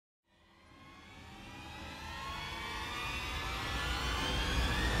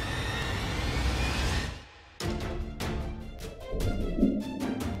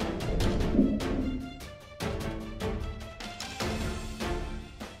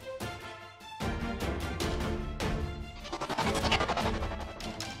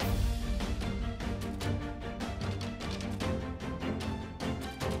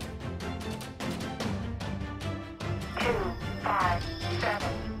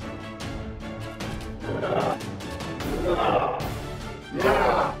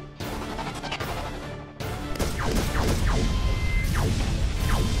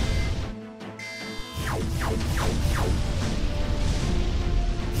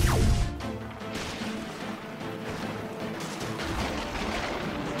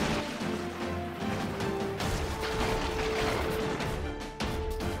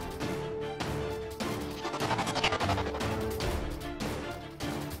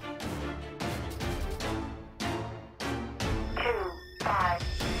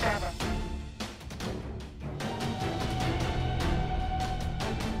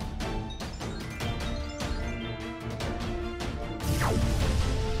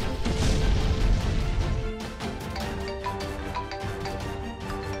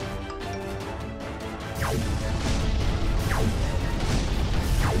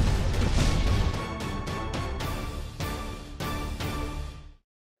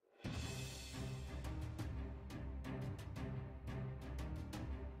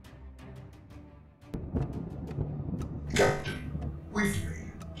Captain, we've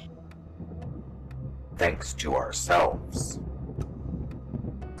made it. Thanks to ourselves.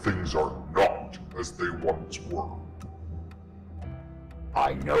 Things are not as they once were.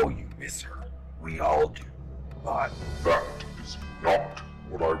 I know you miss her. We all do. But That is not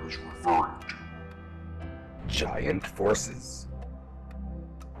what I was referring to. giant forces?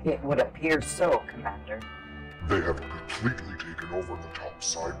 It would appear so, Commander. They have completely taken over the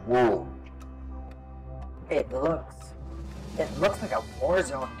topside world. It looks like a war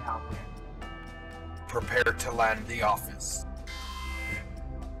zone down there. Prepare to land the office.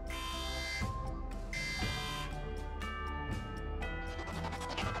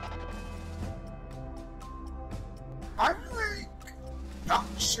 I'm not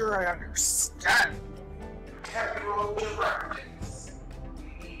sure I understand. Temporal directives.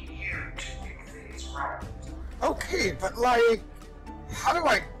 We need you to make things right. Okay, but how do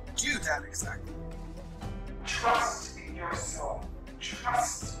I do that exactly? Trust in yourself.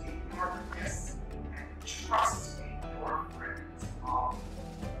 Trust in your destiny. And trust in your friends.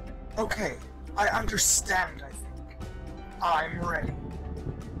 Okay, I understand, I think. I'm ready.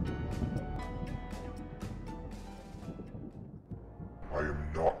 I am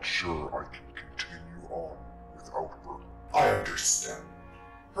not sure I can continue on without her. I understand.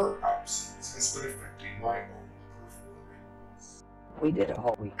 Her absence has been affecting my own performance. We did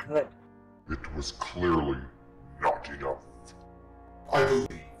all we could. It was clearly not enough. I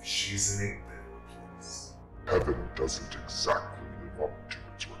believe she's in a better place. Heaven doesn't exactly live up to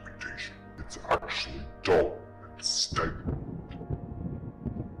its reputation. It's actually dull and stagnant.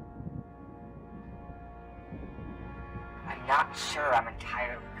 I'm not sure I'm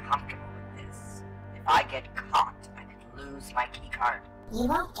entirely comfortable with this. If I get caught, I could lose my keycard. You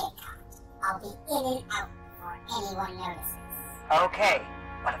won't get caught. I'll be in and out before anyone notices. Okay,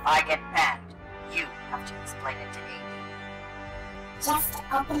 but if I get banned, you have to explain it to Amy. Just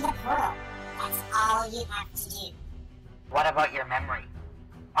open the portal. That's all you have to do. What about your memory?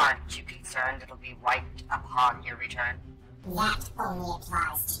 Aren't you concerned it'll be wiped upon your return? That only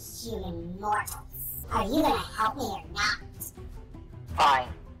applies to human mortals. Are you gonna help me or not? Fine,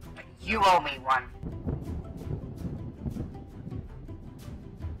 but you owe me one.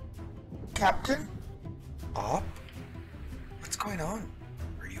 Captain? Up? What's going on?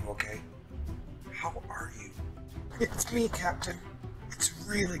 Are you okay? How are you? It's me, Captain. It's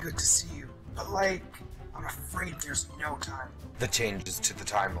really good to see you. But I'm afraid there's no time. The changes to the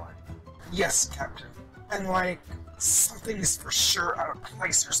timeline. Yes, Captain. And something is for sure out of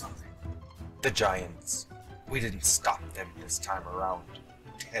place or something. The giants. We didn't stop them this time around.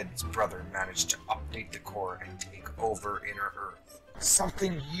 Ted's brother managed to update the core and take over Inner Earth.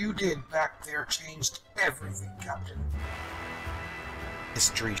 Something you did back there changed everything, Captain.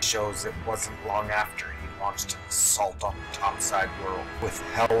 History shows it wasn't long after he launched an assault on the topside world. With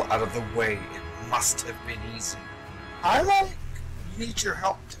hell out of the way, it must have been easy. I need your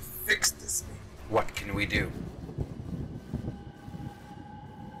help to fix this thing. What can we do?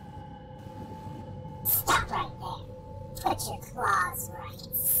 Stop right there. Put your claws where I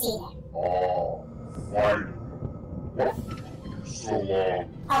can see them. Ah, finally. What took you so long?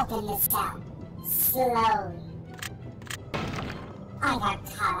 Open the cell. Slowly. I got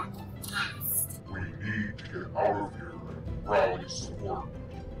caught up in the past. We need to get out of here and rally support.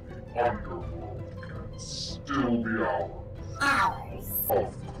 The underworld can still be ours. Ours. Of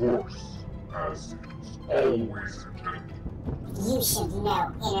course, as it was always intended. You should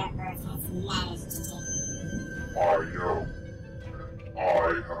know Inner Earth has managed to take I know, and I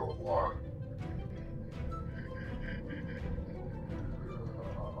have a plan.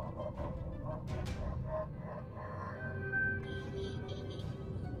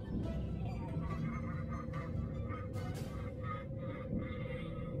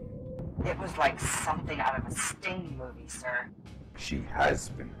 It was like something out of a Sting movie, sir. She has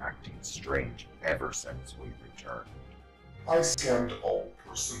been acting strange ever since we returned. I scanned all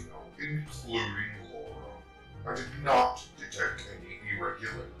personnel, including Laura. I did not detect any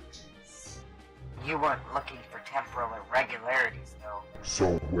irregularities. You weren't looking for temporal irregularities, though.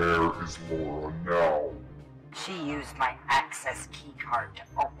 So where is Laura now? She used my access keycard to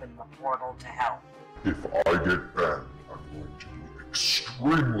open the portal to hell. If I get banned, I'm going to be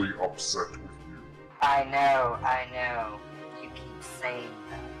extremely upset with you. I know. You keep saying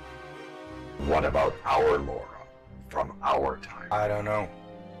that. What about our Laura? From our time? I don't know,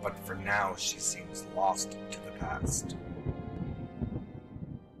 but for now she seems lost to the past.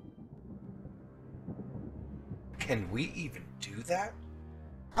 Can we even do that?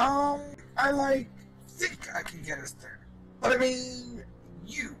 I think I can get us there. But I mean,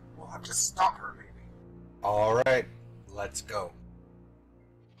 you will have to stop her, maybe. Alright, let's go.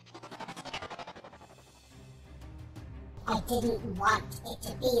 I didn't want it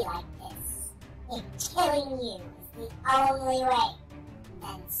to be like this. If killing you is the only way,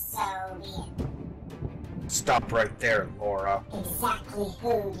 then so be it. Stop right there, Laura. Exactly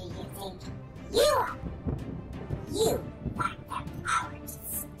who do you think you are? You lack the power to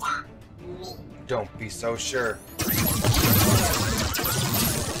stop me. Don't be so sure.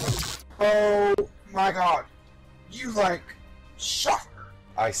 Oh my god. You, shot her.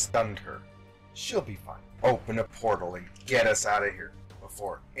 I stunned her. She'll be fine. Open a portal and get us out of here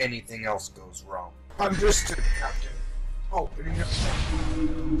before anything else goes wrong. Understood, Captain. Opening it.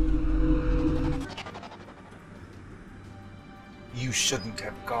 You shouldn't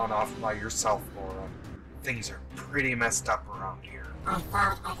have gone off by yourself, Laura. Things are pretty messed up around here. I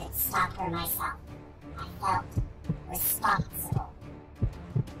thought I could stop her myself. I felt responsible.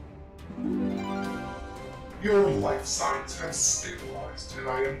 Your life signs have stabilized, and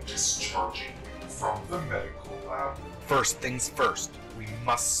I am discharging you from the medical lab. First things first, we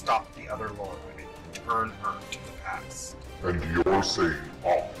must stop the other Laura and turn her to the past. And you're saying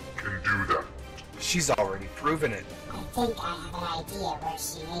I can do that? She's already proven it. I think I have an idea where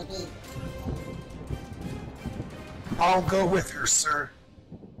she may be. I'll go with her, sir.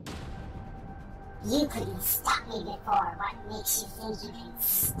 You couldn't stop me before. What makes you think you can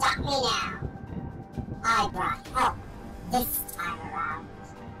stop me now? I brought help this time around.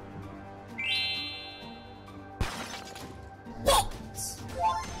 Bitch!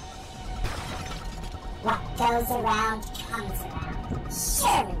 What goes around comes around.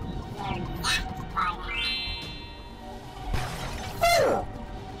 Surely you learned that by now. Fool!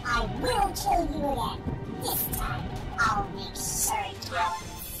 I will kill you again. This time, I'll make sure it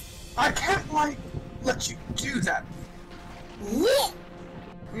counts. I can't, let you do that. Yeah!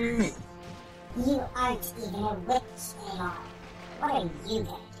 Me. You aren't even a witch anymore. What are you gonna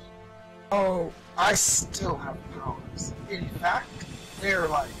do? Oh, I still have powers. In fact, they're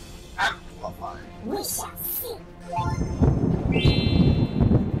amplified. We shall see.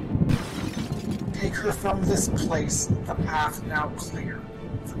 Take her from this place, the path now clear,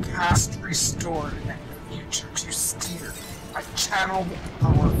 the past restored, and the future to steer. I channel the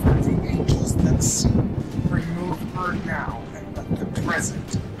power from the angels that see. Remove her now, and let the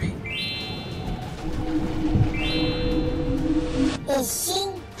present be. Is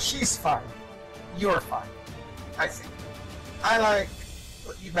she? She's fine. You're fine. I think. I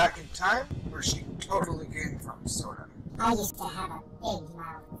put you back in time where she totally came from, sorta. I used to have a big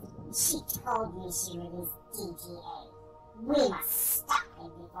mouth. She told me she released DTA. We must stop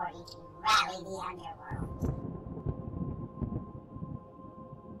him before he can rally the underworld.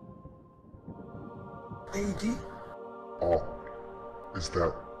 AD? Oh, is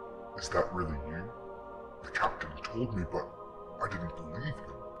that really you? The captain told me, but I didn't believe him.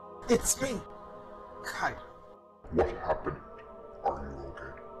 It's me. Kinda. What happened? Are you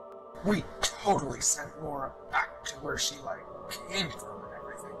okay? We totally sent Laura back to where she, came from and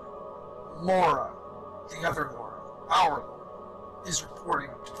everything. Laura, the other Laura, our Laura, is reporting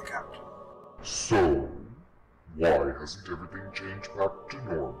to the captain. So, why hasn't everything changed back to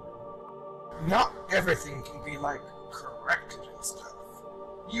normal? Not everything can be, corrected and stuff.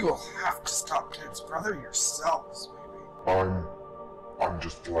 You will have to stop Ted's brother yourselves, maybe. I'm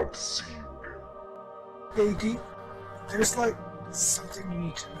just glad to see you again. AD, there's, something you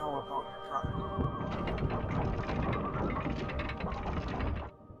need to know about your brother.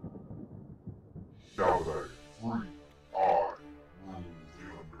 Now that I'm free, I rule the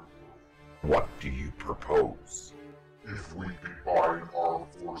underworld. What do you propose? If we combine our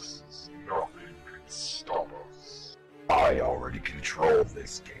forces, nothing can stop us. I already control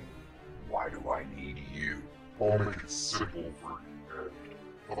this game. Why do I need you? I'll make it simple for you, Ed.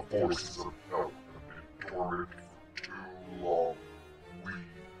 The forces of hell have been dormant for too long. We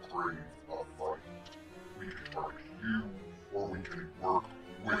crave a fight. We can target you, or we can work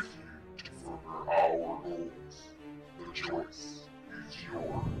with you to further our goals. The choice is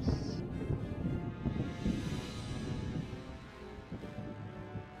yours.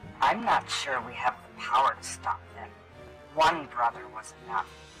 I'm not sure we have the power to stop them. One brother was enough,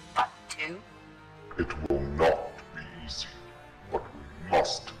 but two? It will not be easy, but we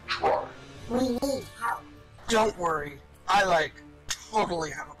must try. We need help. Don't worry, I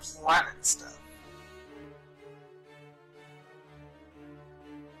totally have a plan and stuff.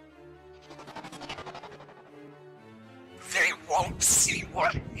 They won't see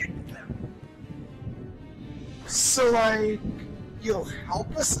what hit them. So you'll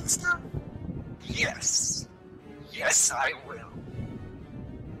help us and stuff? Yes. Yes, I will.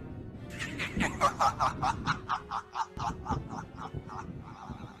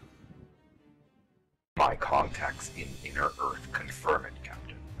 My contacts in Inner Earth confirm it,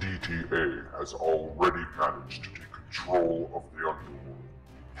 Captain. DTA has already managed to take control of the underworld.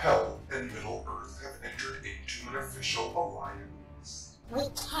 Hell and Middle Earth have entered into an official alliance. We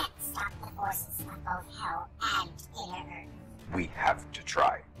can't stop the forces of both Hell and Inner Earth. We have to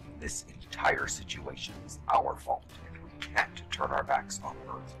try. This entire situation is our fault, and we can't turn our backs on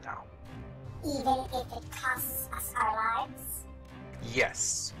Earth now. Even if it costs us our lives?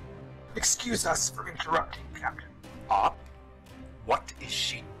 Yes. Excuse us for interrupting, Captain. Op? What is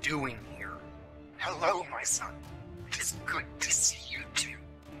she doing here? Hello, my son. It is good to see you too.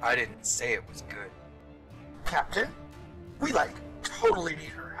 I didn't say it was good. Captain, we totally need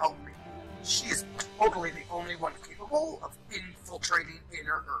her help. She is totally the only one capable of infiltrating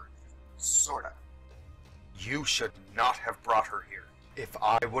Inner Earth. Sorta. You should not have brought her here. If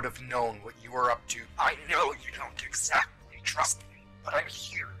I would have known what you were up to... I know you don't exactly trust me, but I'm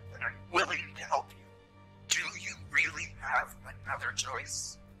here and I'm willing to help you. Do you really have another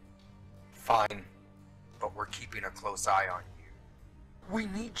choice? Fine, but we're keeping a close eye on you. We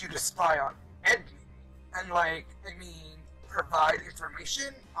need you to spy on Ed, and provide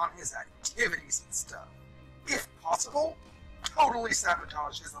information on his activities and stuff. If possible, totally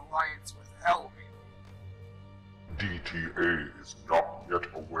sabotage his alliance with Hell. DTA is not yet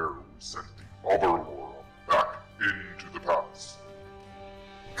aware we sent the other Laura back into the past.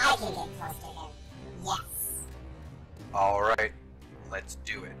 I can get close to him. Yes. Alright, let's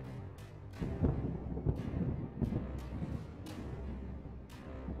do it.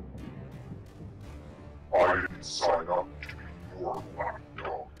 I didn't sign up to be your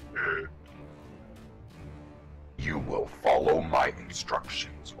lapdog, Ed. You will follow my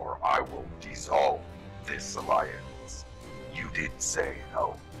instructions or I will dissolve this alliance. You did say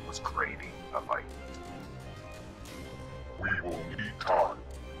Hell was craving a fight. We will need time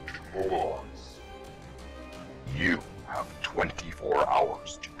to mobilize. You have 24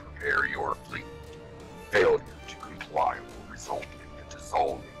 hours to prepare your fleet. Failure to comply will result in the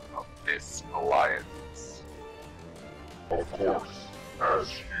dissolving of this alliance. Of course,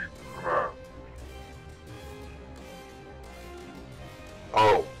 as you command.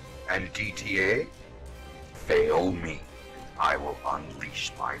 Oh, and DTA? Fail me. I will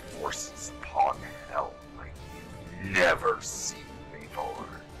unleash my forces upon Hell like you've never seen before.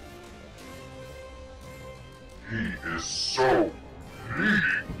 He is so needy.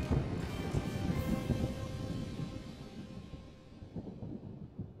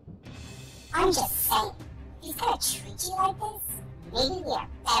 I'm just saying, if he's gonna treat you like this, maybe we are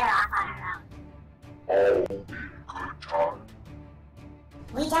better off on our own. All in good time.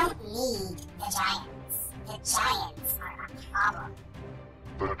 We don't need the Giants. The Giants are a problem.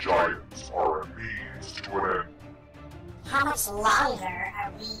 The Giants are a means to an end. How much longer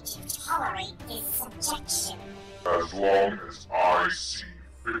are we to tolerate this subjection? As long as I see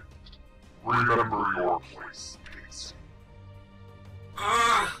fit. Remember your place, Casey.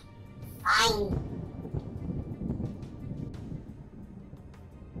 Ah, fine.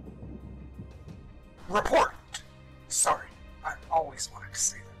 Report! Sorry, I always wanted to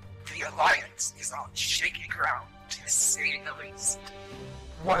say that. The Alliance is on shaky ground, to say the least.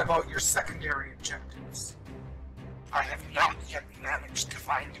 What about your secondary objectives? I have not yet managed to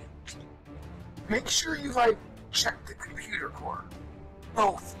find it. Make sure you, check the computer core.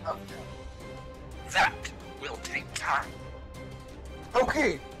 Both of them. That will take time.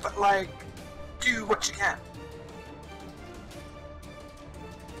 Okay, but do what you can.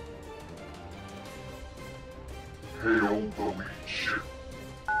 Hail the lead ship.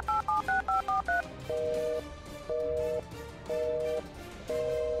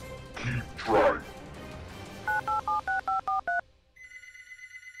 Keep trying.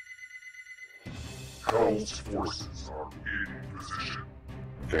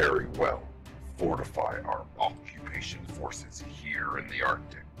 Very well. Fortify our occupation forces here in the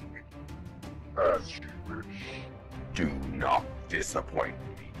Arctic. As you wish. Do not disappoint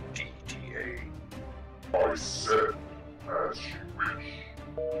me, DTA. I said, as you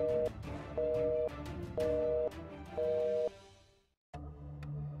wish.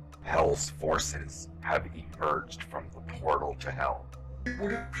 Hell's forces have emerged from the portal to Hell. It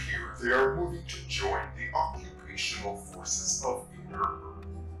would appear they are moving to join the occupational forces of Inner Earth.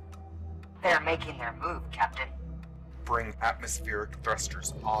 They're making their move, Captain. Bring atmospheric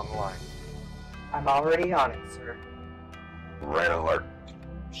thrusters online. I'm already on it, sir. Red alert.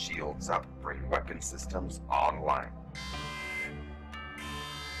 Shields up. Bring weapon systems online.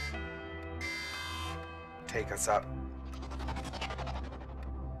 Take us up.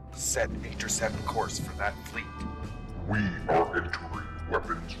 Set intercept course for that fleet. We are entering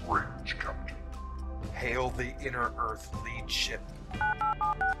weapons range, Captain. Hail the Inner Earth lead ship.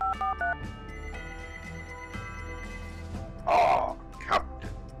 Ah, Captain.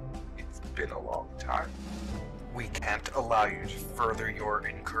 It's been a long time. We can't allow you to further your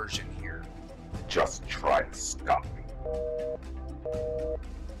incursion here. Just try to stop me.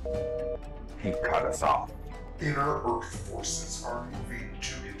 He cut us off. Inner Earth forces are moving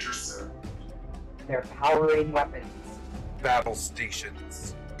to intercept. They're powering weapons. Battle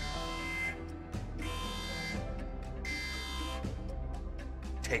stations.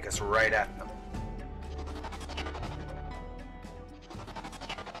 Take us right at them.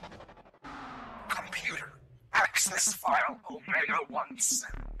 Computer, access file Omega-17.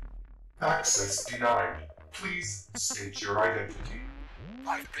 Access denied. Please state your identity.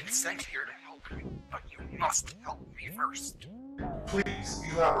 I've been sent here to help you, but you must help me first. Please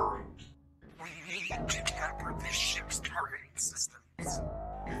elaborate. We need to tamper this ship's targeting systems.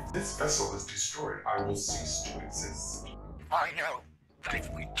 If this vessel is destroyed, I will cease to exist. I know that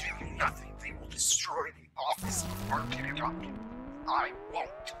if we do nothing, they will destroy the office of ArcticAdopted. I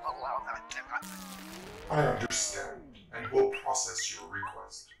won't allow that to happen. I understand, and will process your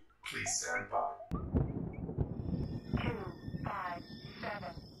request. Please stand by.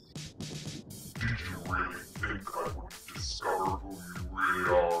 257. Did you really think I would discover who you really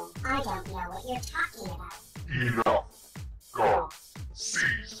are? I don't know what you're talking about. Enough! Guards,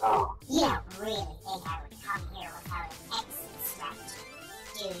 seize her! You don't really think I would come here without an exit strategy,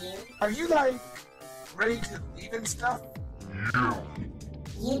 do you? Are you, like, ready to leave and stuff? You!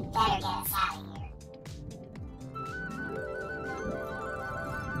 You'd better get us out of here.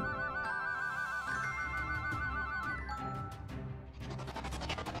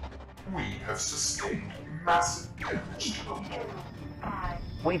 We have sustained massive damage to the hull. 5.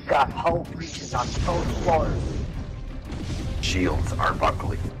 We've got hull breaches on both floors. Shields are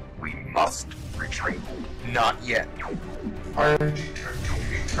buckling. We must retreat. Not yet. I am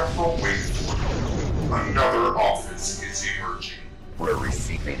detecting a temporal wave portal. Another office is emerging. We're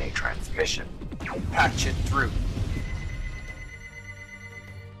receiving a transmission. Patch it through.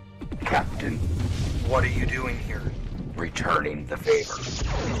 Captain, What are you doing here? returning the favor.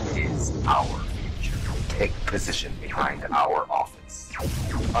 It is our future. Take position behind our office.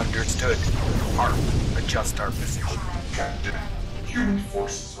 Understood. Arc, adjust our position. Captain, human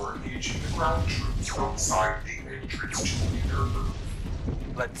forces are engaging the ground troops outside the entrance to Inner Earth.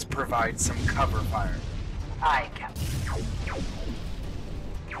 Let's provide some cover fire. Aye, Captain.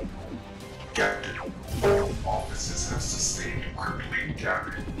 Captain, both offices have sustained crippling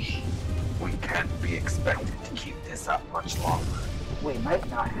damage. We can't be expected to keep this up much longer. We might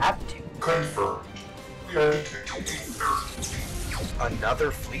not have to. Confirmed. We are detecting a third fleet. Another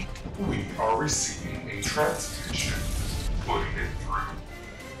fleet? We are receiving a transmission. Putting it through.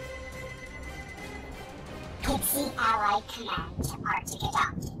 Pixie Allied Command to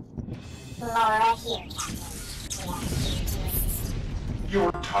ArcticAdopted. Laura here, Captain. We are here to assist you.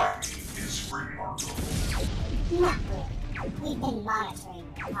 Your timing is remarkable. Not really. We've been monitoring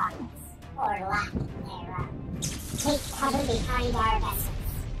your progress, or lack thereof. Take cover behind our vessels,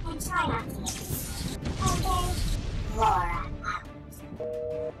 and try not to get distracted. Okay? Laura out.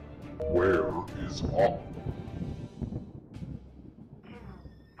 Where is On?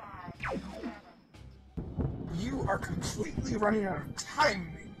 257. You are completely running out of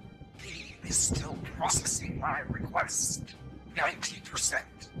time, mate. He is still processing my request. 90%.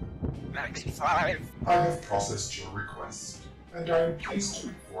 95. I have processed your request, and I am pleased to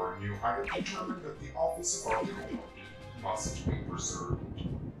inform you I have determined that the office of ArcticAdopted must be preserved.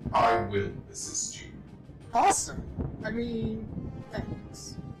 I will assist you. Awesome. I mean,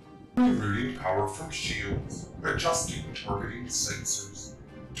 thanks. Rerouting power from shields, adjusting targeting sensors,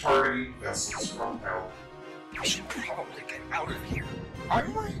 targeting vessels from Hell. We should probably get out of here.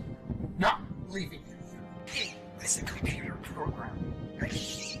 I'm like, not leaving him here. He is a computer program, and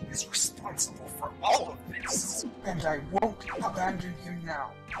he is responsible for all of this. And I won't abandon him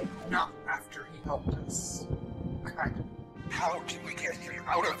now. Not after he helped us. Kind of. How do we get him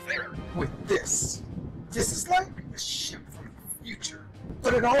out of there? With this. This is like a ship from the future.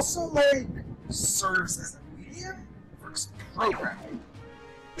 But it also, like, serves as a medium for his programming.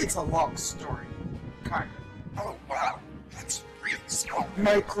 It's a long story. Kind of. Oh wow, that's really smart.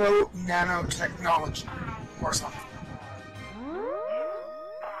 Micro nanotechnology. Or something.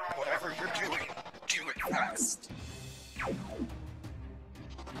 Whatever you're doing, do it fast.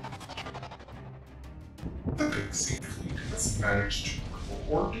 The Pixie fleet has managed to cripple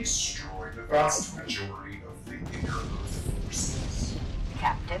or destroy the vast majority of the inner Earth forces.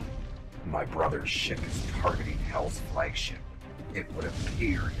 Captain? My brother's ship is targeting Hell's flagship. It would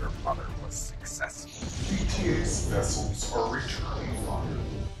appear your mother was successful. DTA's vessels are returning fire.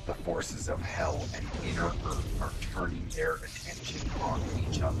 The forces of Hell and Inner Earth are turning their attention on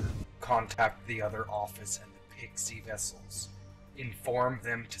each other. Contact the other office and the Pixie vessels. Inform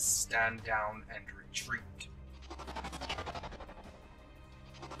them to stand down and retreat.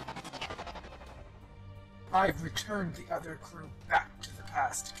 I've returned the other crew back to the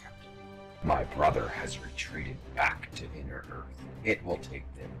past, Captain. My brother has retreated back to Inner Earth. It will take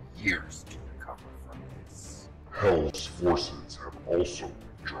them years to recover from this. Hell's forces have also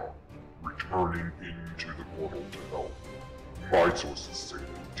withdrawn, returning into the portal to Hell. My sources say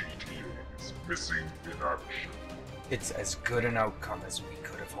that DTA is missing in action. It's as good an outcome as we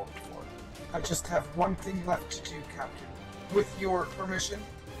could have hoped for. I just have one thing left to do, Captain. With your permission.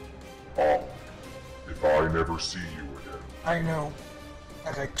 If I never see you again, I know,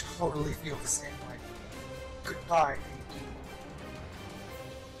 and I totally feel the same way. Goodbye, AD.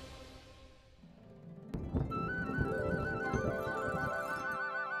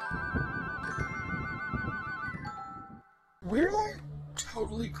 We're like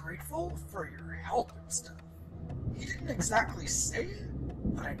totally grateful for your help and stuff. He didn't exactly say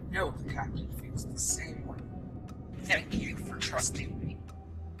it, but I know the captain feels the same way. Thank you for trusting me.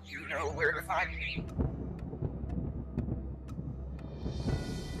 You know where to find me.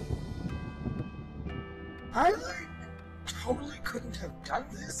 I like totally couldn't have done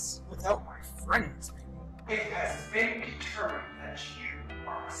this without my friends, maybe. It has been determined that you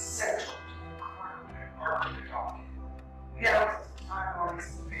are essential to the crew at ArcticAdopted. Now that the timeline is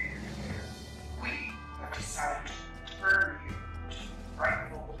fair, we have decided to return you to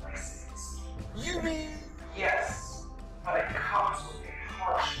rightful places. You mean? Yes, but it comes with a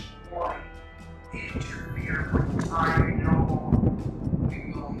harsh warning. Interfere with time no more.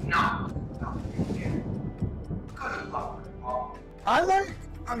 We will not help you again. Good luck, all. I like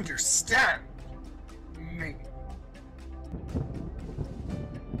understand. Maybe.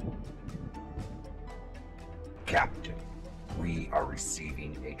 Captain, we are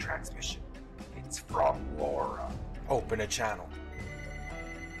receiving a transmission. It's from Laura. Open a channel.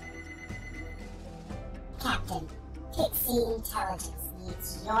 Captain, Pixie Intelligence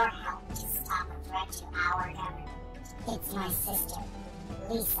needs your help to stop a threat to our government. It's my sister.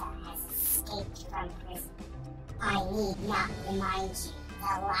 Lisa has escaped from prison. I need not remind you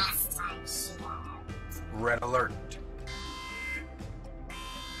the last time she got out. Red alert.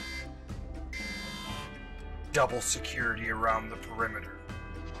 Double security around the perimeter.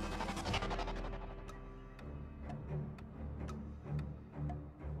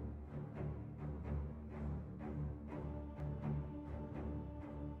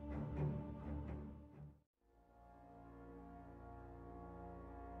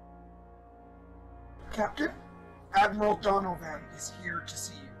 Captain, Admiral Donovan is here to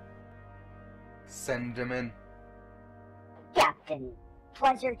see you. Send him in. Captain,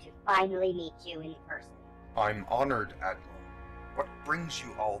 pleasure to finally meet you in person. I'm honored, Admiral. What brings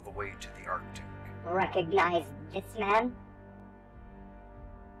you all the way to the Arctic? Recognize this man?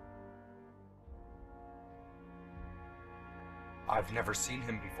 I've never seen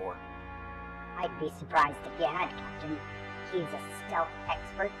him before. I'd be surprised if you had, Captain. He's a stealth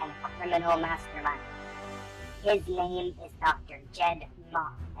expert and criminal mastermind. His name is Dr. Jed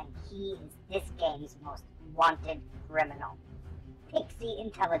Mock, and he is this game's most wanted criminal. Pixie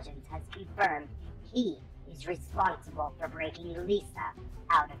Intelligence has confirmed he is responsible for breaking Lisa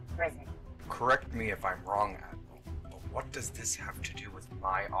out of prison. Correct me if I'm wrong, Admiral, but what does this have to do with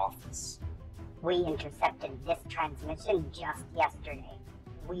my office? We intercepted this transmission just yesterday.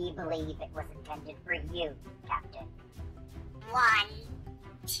 We believe it was intended for you, Captain. 1,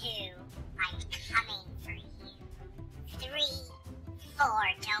 2, I'm coming for you. 3, 4,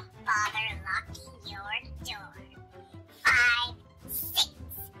 don't bother locking your door. 5, 6,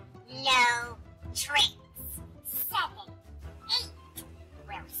 no tricks. 7, 8,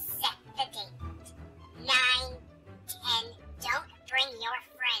 we'll set the date. 9, 10, don't bring your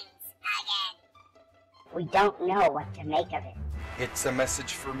friends again. We don't know what to make of it. It's a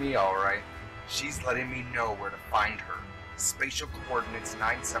message for me, alright. She's letting me know where to find her. Spatial coordinates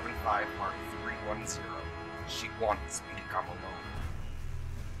 975 Mark 310. She wants me to come alone.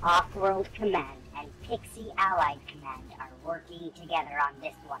 Off-World Command and Pixie Allied Command are working together on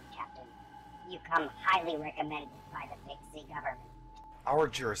this one, Captain. You come highly recommended by the Pixie government. Our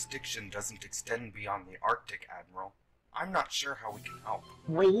jurisdiction doesn't extend beyond the Arctic, Admiral. I'm not sure how we can help.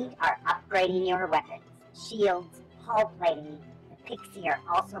 We are upgrading your weapons, shields, hull plating. The Pixie are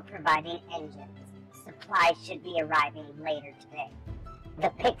also providing engines. Supplies should be arriving later today. The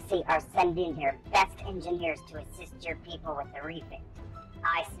Pixie are sending their best engineers to assist your people with the refit.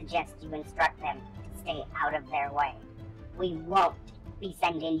 I suggest you instruct them to stay out of their way. We won't be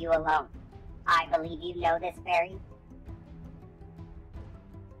sending you alone. I believe you know this, Barry.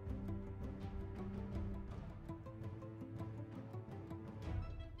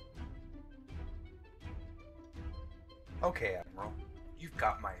 Okay, Admiral. You've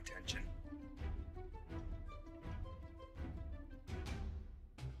got my attention.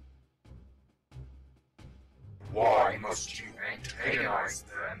 Why must you antagonize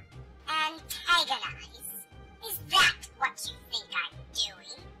them? Antagonize? Is that what you think I'm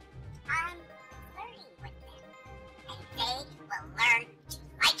doing? I'm flirting with them, and they will learn to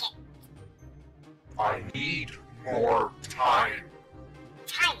like it. I need more time.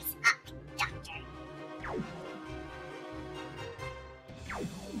 Time's up, Doctor.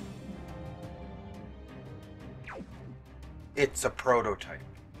 It's a prototype.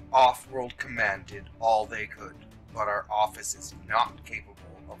 Off-World Command did all they could, but our office is not capable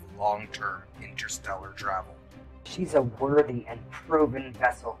of long-term interstellar travel. She's a worthy and proven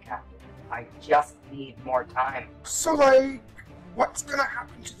vessel, Captain. I just need more time. So, like, what's gonna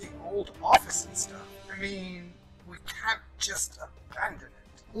happen to the old office and stuff? I mean, we can't just abandon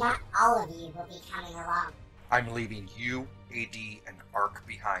it. Not all of you will be coming along. I'm leaving you, AD, and ARC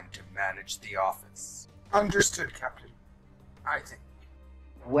behind to manage the office. Understood, Captain. I think.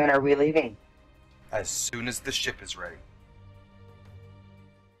 When are we leaving? As soon as the ship is ready.